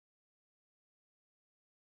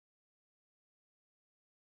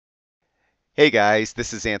Hey guys,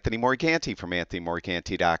 this is Anthony Morganti from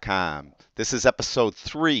AnthonyMorganti.com. This is episode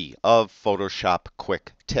 3 of Photoshop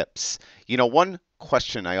Quick Tips. One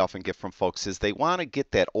question I often get from folks is they want to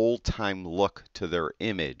get that old time look to their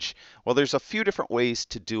image. Well, there's a few different ways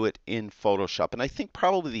to do it in Photoshop, and I think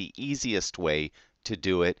probably the easiest way to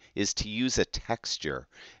do it is to use a texture.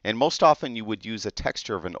 And most often you would use a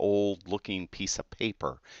texture of an old looking piece of paper.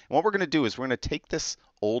 And what we're going to do is we're going to take this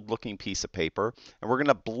old looking piece of paper and we're going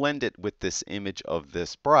to blend it with this image of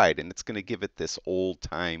this bride, and it's going to give it this old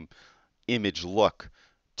time image look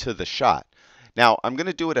to the shot. Now, I'm going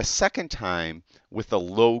to do it a second time with a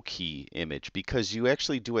low key image because you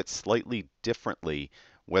actually do it slightly differently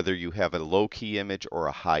whether you have a low key image or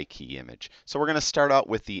a high key image. So we're going to start out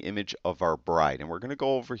with the image of our bride, and we're going to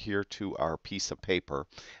go over here to our piece of paper.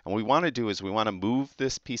 And what we want to do is we want to move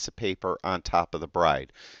this piece of paper on top of the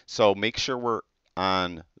bride. So make sure we're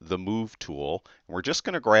on the move tool. And we're just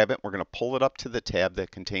going to grab it. We're going to pull it up to the tab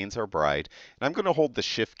that contains our bride. And I'm going to hold the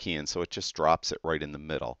shift key in so it just drops it right in the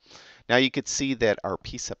middle. Now you can see that our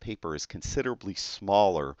piece of paper is considerably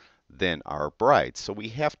smaller than our bride. So we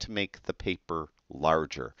have to make the paper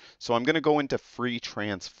larger. So I'm going to go into free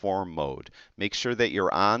transform mode. Make sure that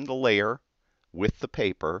you're on the layer with the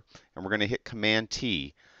paper, and we're going to hit Command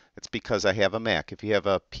T. It's because I have a Mac. If you have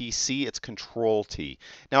a PC, it's Control T.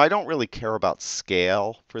 Now, I don't really care about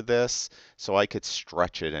scale for this, so I could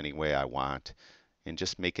stretch it any way I want and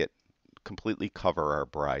just make it completely cover our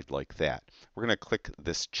bride like that. We're going to click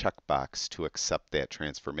this checkbox to accept that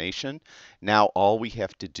transformation. Now, all we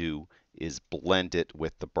have to do is blend it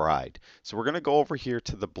with the bride. So we're going to go over here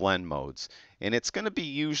to the blend modes, and it's going to be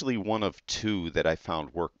usually one of two that I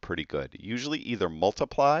found work pretty good. Usually either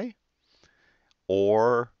multiply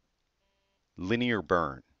or linear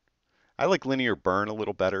burn. I like linear burn a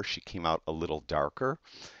little better. She came out a little darker.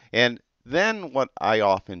 And then what I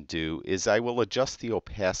often do is I will adjust the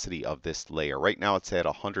opacity of this layer. Right now it's at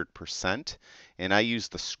 100%, and I use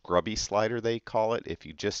the scrubby slider, they call it. If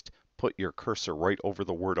you just put your cursor right over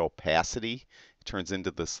the word opacity, it turns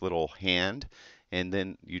into this little hand, and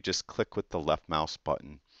then you just click with the left mouse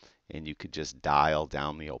button and you could just dial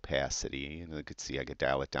down the opacity. And you can see I could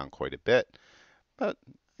dial it down quite a bit, but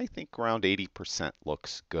I think around 80%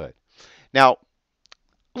 looks good. Now,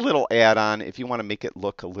 a little add-on, if you want to make it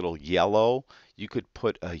look a little yellow, you could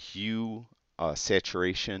put a hue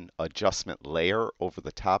saturation adjustment layer over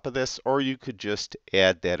the top of this, or you could just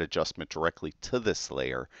add that adjustment directly to this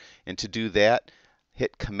layer. And to do that,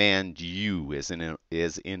 hit Command U as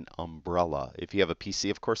in umbrella. If you have a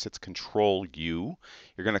PC, of course, it's Control U.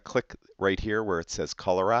 You're going to click right here where it says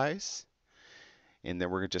Colorize, and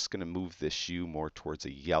then we're just going to move this hue more towards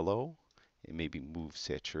a yellow, and maybe move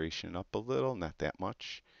saturation up a little, not that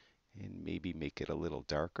much, and maybe make it a little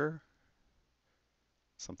darker,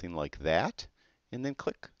 something like that, and then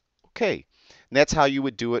click OK. And that's how you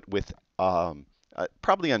would do it with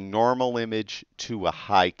probably a normal image to a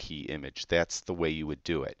high key image. That's the way you would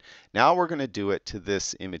do it. Now we're going to do it to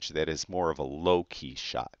this image that is more of a low key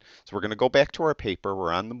shot. So we're going to go back to our paper.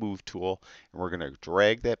 We're on the move tool, and we're going to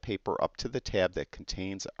drag that paper up to the tab that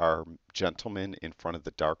contains our gentleman in front of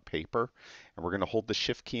the dark paper. And we're going to hold the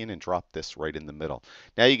shift key in and drop this right in the middle.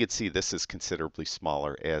 Now you can see this is considerably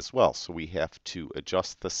smaller as well. So we have to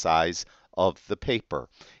adjust the size of the paper.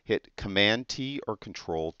 Hit Command T or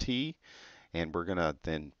Control T, and we're going to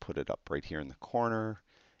then put it up right here in the corner,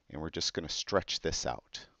 and we're just going to stretch this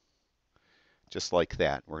out. Just like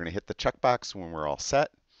that. We're going to hit the checkbox when we're all set.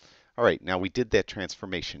 All right, now we did that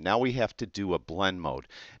transformation. Now we have to do a blend mode.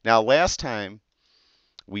 Now last time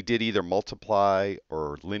we did either multiply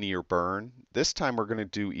or linear burn. This time we're going to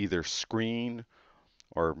do either screen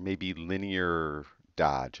or maybe linear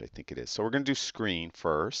dodge, I think it is. So we're going to do screen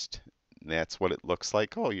first. And that's what it looks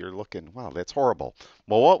like. Oh, you're looking, wow, that's horrible.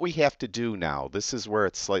 Well, what we have to do now, this is where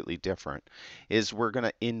it's slightly different, is we're going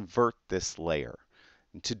to invert this layer.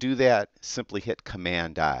 And to do that, simply hit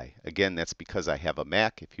Command I. Again, that's because I have a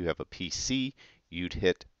Mac. If you have a PC, you'd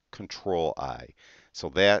hit Control I. So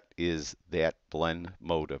that is that blend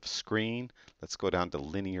mode of screen. Let's go down to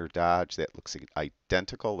linear dodge. That looks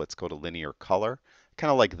identical. Let's go to linear color.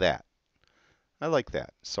 Kind of like that. I like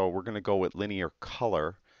that. So we're going to go with linear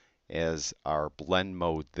color as our blend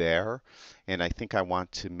mode there. And I think I want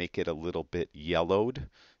to make it a little bit yellowed.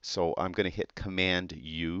 So I'm going to hit Command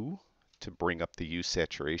U to bring up the hue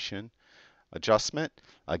saturation adjustment.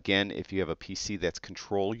 Again, if you have a PC, that's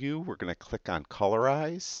Control U. We're going to click on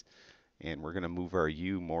Colorize, and we're going to move our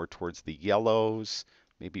hue more towards the yellows.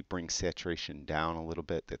 Maybe bring saturation down a little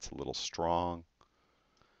bit. That's a little strong.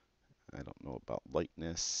 I don't know about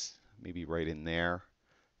lightness. Maybe right in there.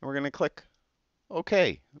 And we're going to click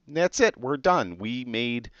Okay, that's it. We're done. We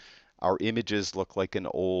made our images look like an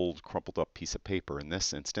old crumpled up piece of paper in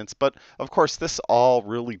this instance. But of course, this all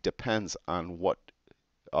really depends on what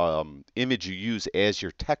image you use as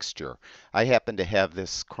your texture. I happen to have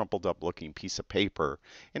this crumpled up looking piece of paper,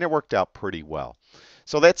 and it worked out pretty well.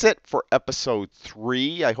 So that's it for episode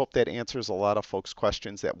 3. I hope that answers a lot of folks'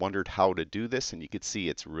 questions that wondered how to do this, and you can see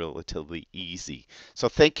it's relatively easy. So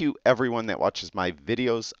thank you everyone that watches my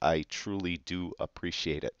videos. I truly do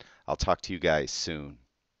appreciate it. I'll talk to you guys soon.